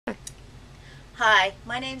Hi,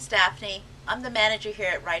 my name's Daphne. I'm the manager here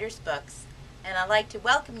at Writers Books, and I'd like to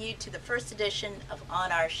welcome you to the first edition of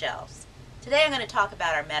On Our Shelves. Today I'm going to talk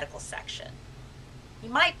about our medical section. You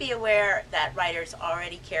might be aware that Writers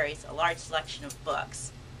already carries a large selection of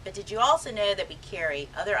books, but did you also know that we carry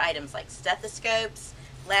other items like stethoscopes,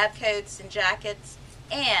 lab coats and jackets,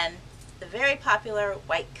 and the very popular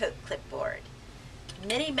white coat clipboard.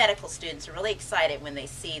 Many medical students are really excited when they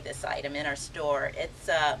see this item in our store. It's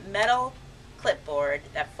a metal clipboard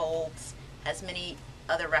that folds, has many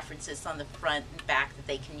other references on the front and back that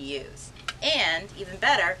they can use. And, even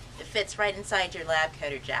better, it fits right inside your lab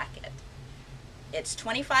coat or jacket. It's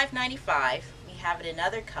 $25.95. We have it in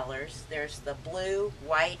other colors. There's the blue,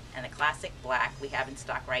 white, and the classic black we have in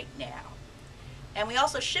stock right now. And we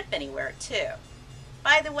also ship anywhere, too.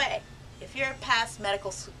 By the way, if you're a past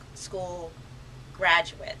medical school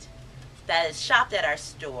graduate that has shopped at our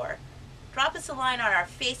store, drop us a line on our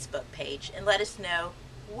Facebook page and let us know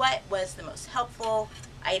what was the most helpful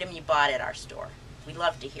item you bought at our store. We'd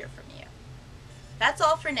love to hear from you. That's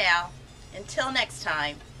all for now. Until next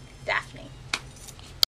time, Daphne.